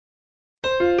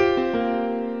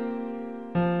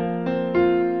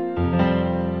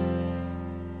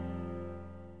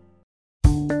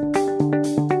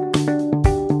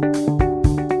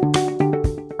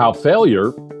How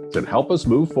failure can help us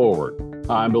move forward.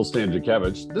 I'm Bill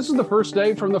Stanczykiewicz. This is the first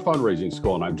day from the fundraising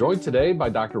school, and I'm joined today by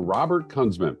Dr. Robert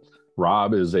Kunzman.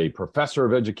 Rob is a professor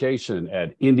of education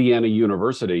at Indiana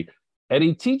University, and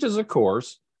he teaches a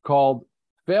course called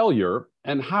Failure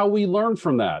and How We Learn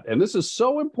from That. And this is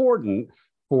so important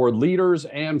for leaders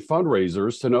and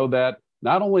fundraisers to know that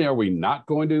not only are we not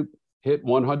going to hit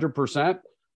 100%,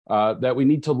 that we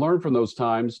need to learn from those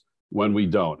times when we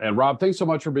don't. And Rob, thanks so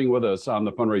much for being with us on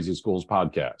the Fundraising Schools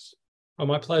podcast. Oh,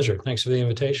 my pleasure. Thanks for the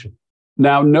invitation.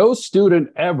 Now, no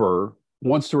student ever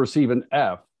wants to receive an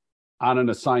F on an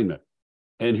assignment.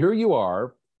 And here you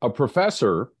are, a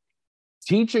professor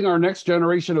teaching our next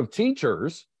generation of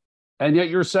teachers, and yet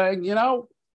you're saying,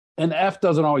 an F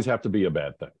doesn't always have to be a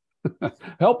bad thing.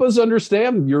 Help us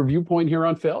understand your viewpoint here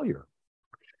on failure.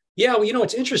 Yeah, well,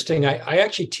 it's interesting. I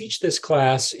actually teach this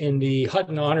class in the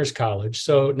Hutton Honors College.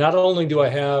 So not only do I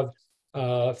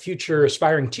have future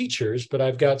aspiring teachers, but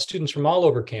I've got students from all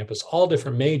over campus, all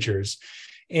different majors.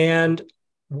 And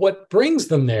what brings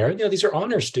them there, these are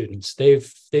honor students. They've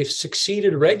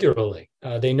succeeded regularly.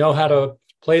 They know how to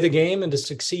play the game and to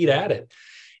succeed at it.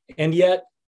 And yet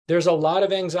there's a lot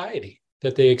of anxiety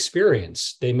that they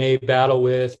experience. They may battle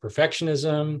with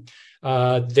perfectionism.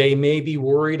 They may be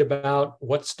worried about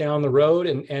what's down the road,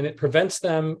 and it prevents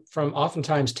them from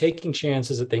oftentimes taking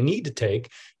chances that they need to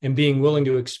take and being willing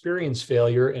to experience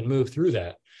failure and move through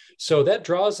that. So that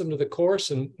draws them to the course,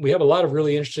 and we have a lot of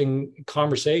really interesting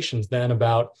conversations then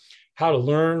about how to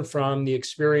learn from the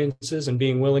experiences and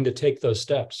being willing to take those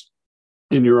steps.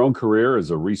 In your own career as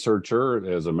a researcher,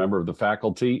 as a member of the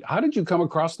faculty, how did you come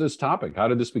across this topic? How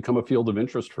did this become a field of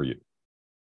interest for you?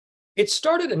 It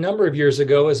started a number of years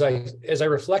ago as I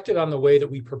reflected on the way that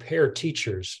we prepare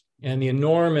teachers and the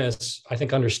enormous, I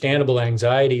think, understandable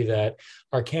anxiety that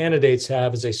our candidates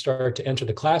have as they start to enter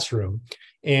the classroom,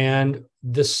 and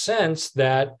the sense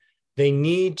that they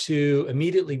need to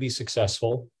immediately be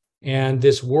successful, and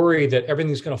this worry that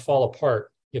everything's going to fall apart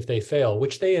if they fail,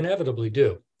 which they inevitably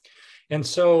do. And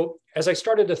so as I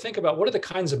started to think about what are the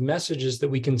kinds of messages that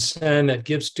we can send that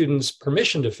give students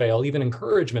permission to fail, even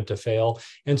encouragement to fail,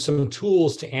 and some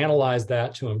tools to analyze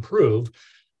that to improve,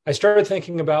 I started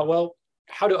thinking about, well,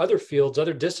 how do other fields,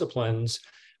 other disciplines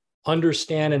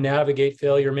understand and navigate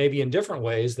failure maybe in different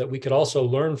ways that we could also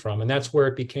learn from? And that's where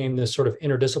it became this sort of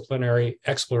interdisciplinary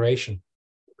exploration.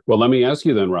 Well, let me ask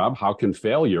you then, Rob, how can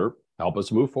failure help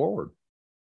us move forward?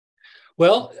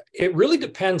 Well, it really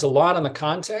depends a lot on the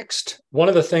context. One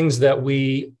of the things that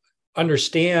we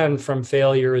understand from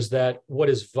failure is that what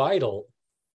is vital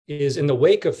is, in the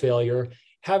wake of failure,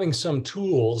 having some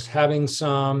tools, having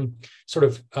some sort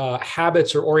of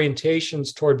habits or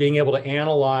orientations toward being able to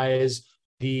analyze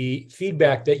the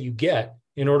feedback that you get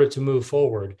in order to move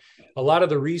forward. A lot of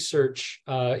the research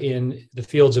in the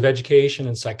fields of education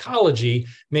and psychology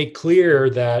make clear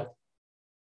that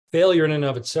failure in and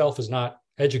of itself is not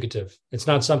educative. It's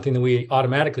not something that we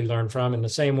automatically learn from, in the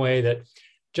same way that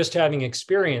just having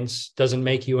experience doesn't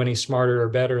make you any smarter or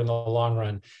better in the long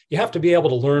run. You have to be able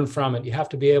to learn from it. You have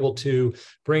to be able to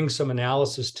bring some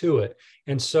analysis to it.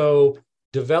 And so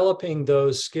developing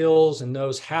those skills and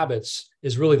those habits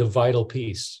is really the vital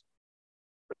piece.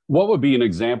 What would be an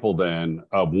example then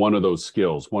of one of those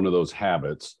skills, one of those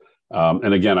habits?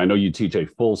 And again, I know you teach a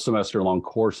full semester long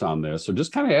course on this. So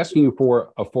just kind of asking you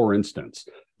for a for instance,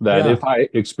 that if I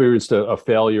experienced a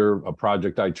failure, a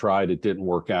project I tried, it didn't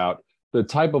work out, the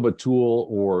type of a tool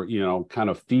or,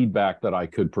 kind of feedback that I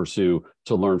could pursue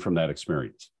to learn from that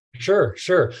experience. Sure.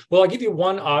 Well, I'll give you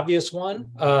one obvious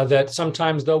one that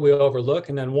sometimes, though, we overlook,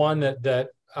 and then one that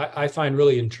I find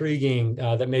really intriguing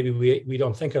that maybe we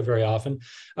don't think of very often.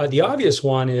 The obvious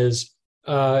one is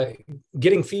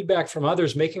getting feedback from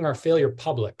others, making our failure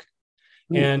public.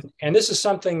 And this is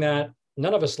something that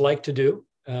none of us like to do.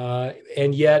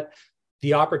 And yet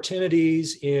the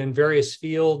opportunities in various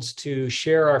fields to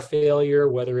share our failure,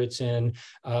 whether it's in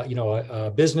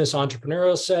a business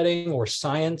entrepreneurial setting or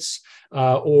science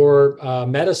or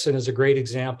medicine is a great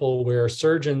example, where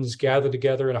surgeons gather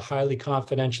together in a highly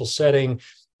confidential setting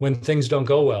when things don't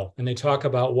go well, and they talk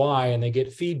about why, and they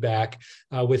get feedback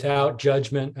without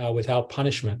judgment, without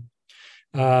punishment.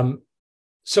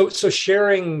 So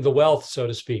sharing the wealth, so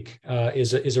to speak,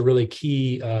 is a really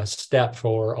key step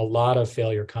for a lot of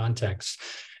failure contexts.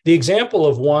 The example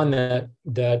of one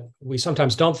that we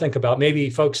sometimes don't think about, maybe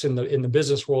folks in the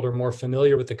business world are more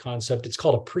familiar with the concept. It's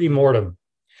called a pre-mortem.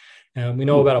 And we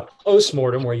know about a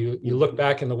post-mortem, where you look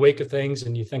back in the wake of things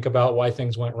and you think about why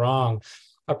things went wrong.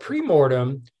 A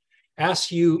pre-mortem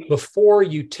asks you, before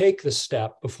you take the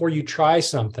step, before you try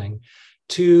something,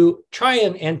 to try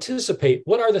and anticipate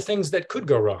what are the things that could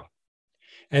go wrong.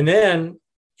 And then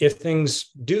if things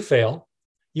do fail,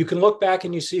 you can look back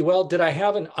and you see, well, did I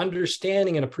have an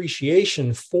understanding and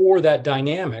appreciation for that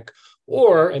dynamic?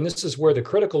 Or, and this is where the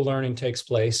critical learning takes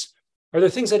place, are there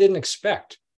things I didn't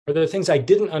expect? Are there things I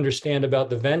didn't understand about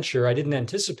the venture, I didn't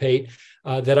anticipate,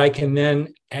 that I can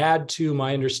then add to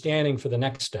my understanding for the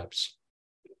next steps?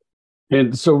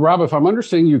 And so, Rob, if I'm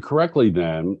understanding you correctly,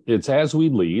 then it's as we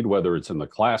lead, whether it's in the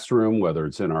classroom, whether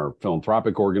it's in our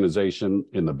philanthropic organization,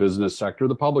 in the business sector,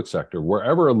 the public sector,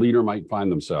 wherever a leader might find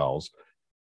themselves,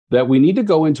 that we need to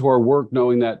go into our work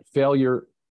knowing that failure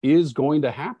is going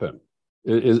to happen.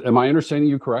 Am I understanding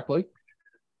you correctly?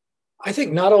 I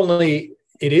think not only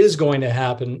it is going to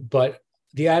happen, but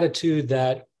the attitude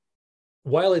that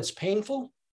while it's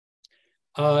painful,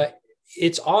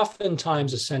 it's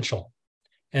oftentimes essential,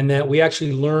 and that we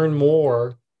actually learn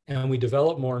more and we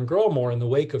develop more and grow more in the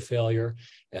wake of failure.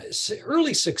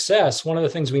 Early success, one of the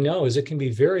things we know is it can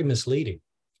be very misleading,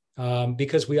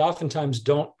 because we oftentimes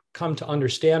don't come to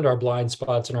understand our blind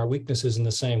spots and our weaknesses in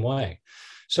the same way.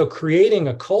 So creating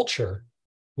a culture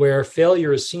where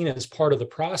failure is seen as part of the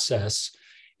process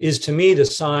is, to me, the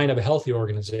sign of a healthy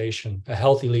organization, a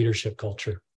healthy leadership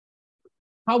culture.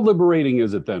 How liberating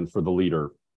is it then for the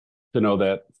leader to know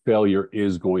that failure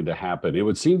is going to happen? It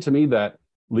would seem to me that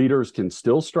leaders can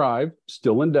still strive,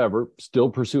 still endeavor, still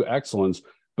pursue excellence,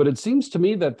 but it seems to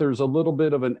me that there's a little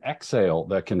bit of an exhale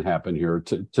that can happen here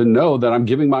to know that I'm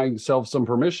giving myself some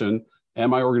permission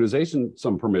and my organization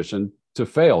some permission to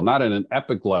fail, not at an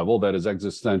epic level that is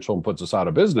existential and puts us out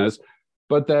of business,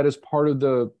 but that is part of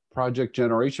the project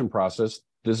generation process.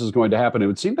 This is going to happen. It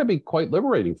would seem to be quite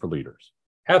liberating for leaders.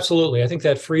 Absolutely. I think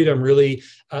that freedom really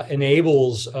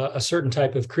enables a certain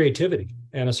type of creativity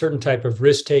and a certain type of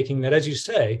risk taking that, as you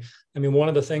say, I mean, one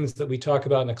of the things that we talk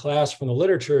about in the class from the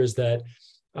literature is that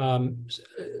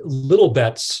little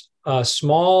bets,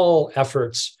 small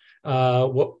efforts,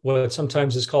 what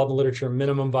sometimes is called in the literature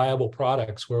minimum viable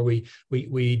products, where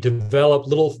we develop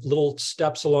little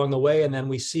steps along the way, and then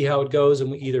we see how it goes,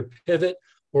 and we either pivot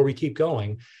or we keep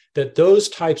going. That those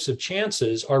types of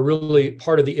chances are really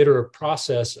part of the iterative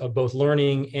process of both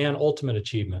learning and ultimate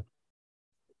achievement.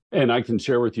 And I can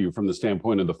share with you from the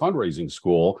standpoint of the fundraising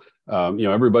school,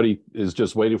 everybody is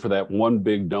just waiting for that one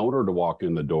big donor to walk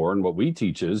in the door. And what we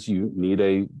teach is you need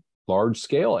a large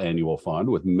scale annual fund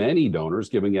with many donors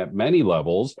giving at many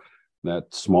levels,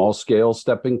 that small scale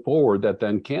stepping forward that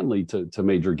then can lead to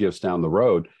major gifts down the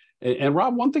road. And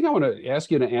Rob, one thing I want to ask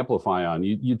you to amplify on,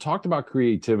 you talked about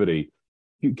creativity.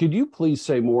 Could you please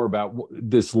say more about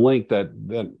this link that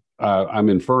I'm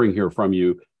inferring here from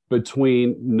you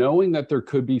between knowing that there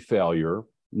could be failure,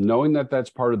 knowing that that's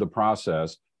part of the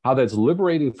process, how that's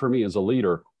liberating for me as a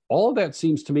leader? All of that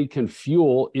seems to me can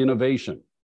fuel innovation,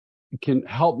 can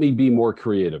help me be more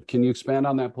creative. Can you expand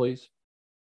on that, please?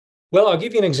 Well, I'll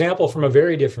give you an example from a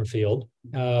very different field.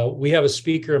 We have a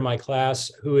speaker in my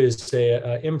class who is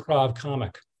an improv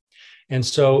comic. And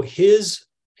so his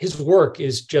work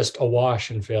is just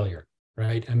awash in failure,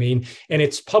 right? I mean, and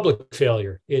it's public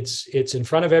failure. It's in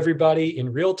front of everybody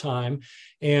in real time.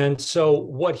 And so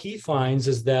what he finds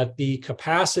is that the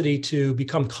capacity to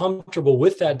become comfortable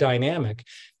with that dynamic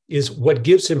is what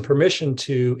gives him permission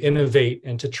to innovate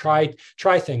and to try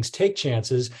things, take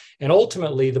chances. And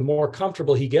ultimately, the more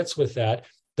comfortable he gets with that,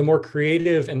 the more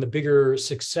creative and the bigger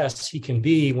success he can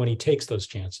be when he takes those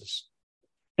chances.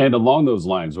 And along those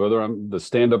lines, whether I'm the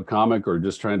stand-up comic or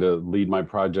just trying to lead my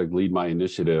project, lead my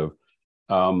initiative,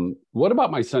 what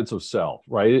about my sense of self,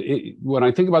 right? When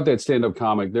I think about that stand-up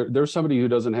comic, there's somebody who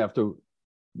doesn't have to,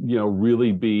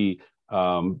 really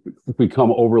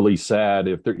become overly sad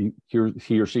if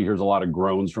he or she hears a lot of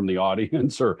groans from the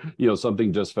audience or,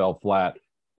 something just fell flat.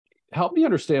 Help me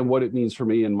understand what it means for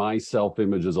me in my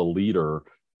self-image as a leader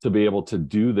to be able to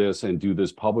do this and do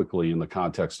this publicly in the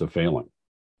context of failing.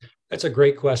 That's a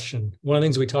great question. One of the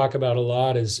things we talk about a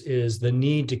lot is the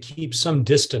need to keep some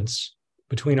distance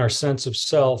between our sense of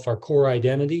self, our core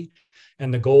identity,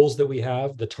 and the goals that we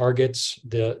have, the targets,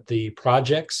 the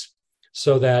projects,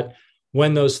 so that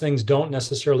when those things don't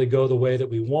necessarily go the way that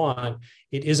we want,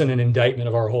 it isn't an indictment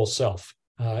of our whole self.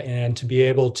 And to be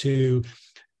able to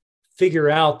figure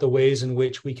out the ways in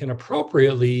which we can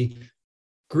appropriately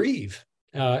grieve.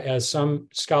 As some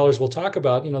scholars will talk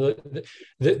about,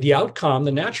 the outcome,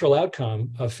 the natural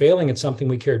outcome of failing at something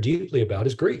we care deeply about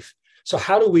is grief. So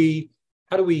how do we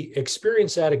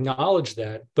experience that, acknowledge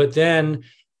that, but then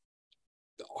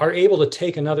are able to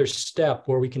take another step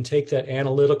where we can take that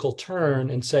analytical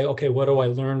turn and say, okay, what do I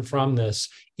learn from this,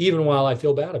 even while I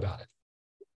feel bad about it?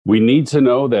 We need to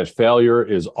know that failure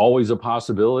is always a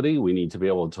possibility. We need to be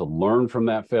able to learn from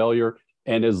that failure.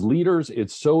 And as leaders,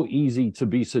 it's so easy to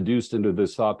be seduced into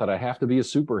this thought that I have to be a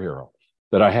superhero,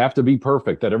 that I have to be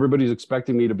perfect, that everybody's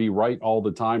expecting me to be right all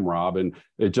the time, Rob. And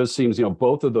it just seems,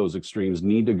 both of those extremes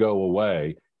need to go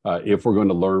away if we're going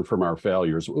to learn from our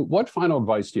failures. What final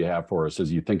advice do you have for us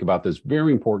as you think about this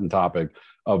very important topic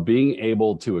of being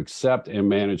able to accept and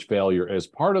manage failure as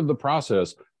part of the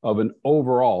process of an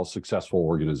overall successful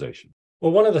organization?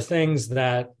 Well, one of the things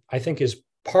that I think is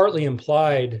partly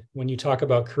implied when you talk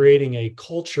about creating a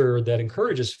culture that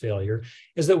encourages failure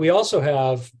is that we also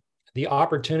have the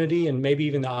opportunity and maybe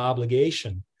even the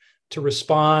obligation to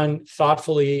respond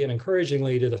thoughtfully and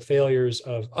encouragingly to the failures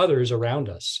of others around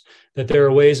us, that there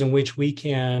are ways in which we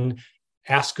can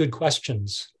ask good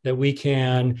questions, that we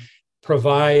can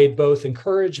provide both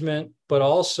encouragement, but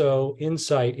also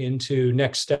insight into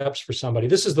next steps for somebody.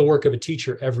 This is the work of a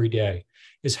teacher every day,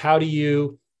 is how do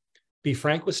you be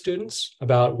frank with students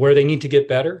about where they need to get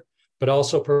better, but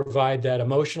also provide that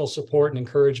emotional support and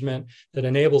encouragement that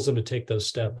enables them to take those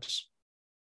steps.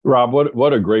 Rob,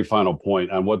 what a great final point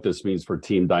on what this means for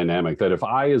team dynamic, that if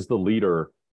I, as the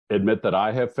leader, admit that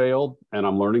I have failed and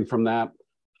I'm learning from that,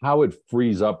 how it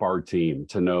frees up our team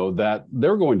to know that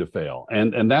they're going to fail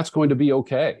and that's going to be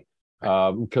okay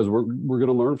because we're going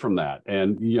to learn from that.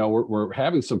 And, we're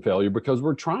having some failure because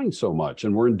we're trying so much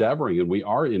and we're endeavoring and we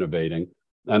are innovating,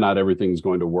 and not everything's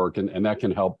going to work. And that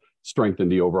can help strengthen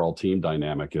the overall team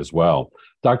dynamic as well.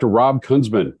 Dr. Rob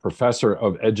Kunzman, professor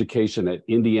of education at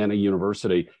Indiana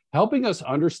University, helping us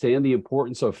understand the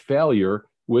importance of failure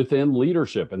within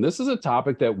leadership. And this is a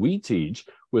topic that we teach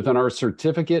within our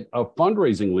certificate of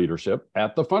fundraising leadership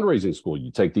at the fundraising school.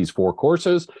 You take these 4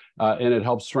 courses and it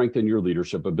helps strengthen your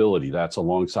leadership ability. That's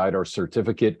alongside our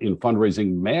certificate in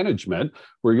fundraising management,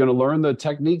 where you're going to learn the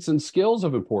techniques and skills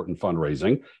of important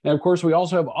fundraising. And of course, we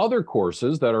also have other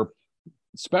courses that are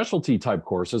specialty type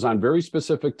courses on very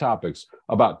specific topics,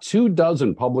 about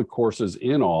 24 public courses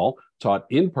in all, taught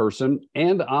in person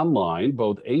and online,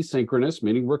 both asynchronous,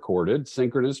 meaning recorded,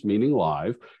 synchronous, meaning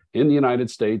live, in the United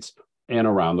States and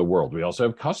around the world. We also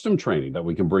have custom training that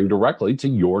we can bring directly to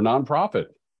your nonprofit,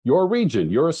 your region,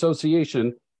 your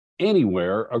association,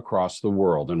 anywhere across the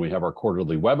world. And we have our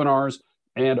quarterly webinars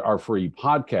and our free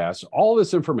podcasts. All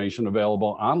this information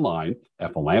available online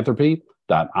at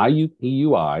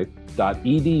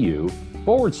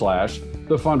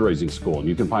philanthropy.iupui.edu/the fundraising school. And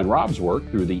you can find Rob's work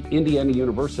through the Indiana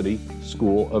University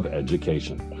School of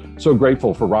Education. So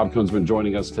grateful for Rob Kunzman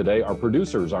joining us today. Our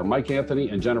producers are Mike Anthony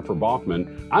and Jennifer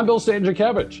Baughman. I'm Bill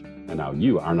Stanczykiewicz. And now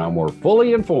you are now more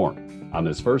fully informed on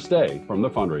this first day from the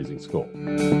fundraising school.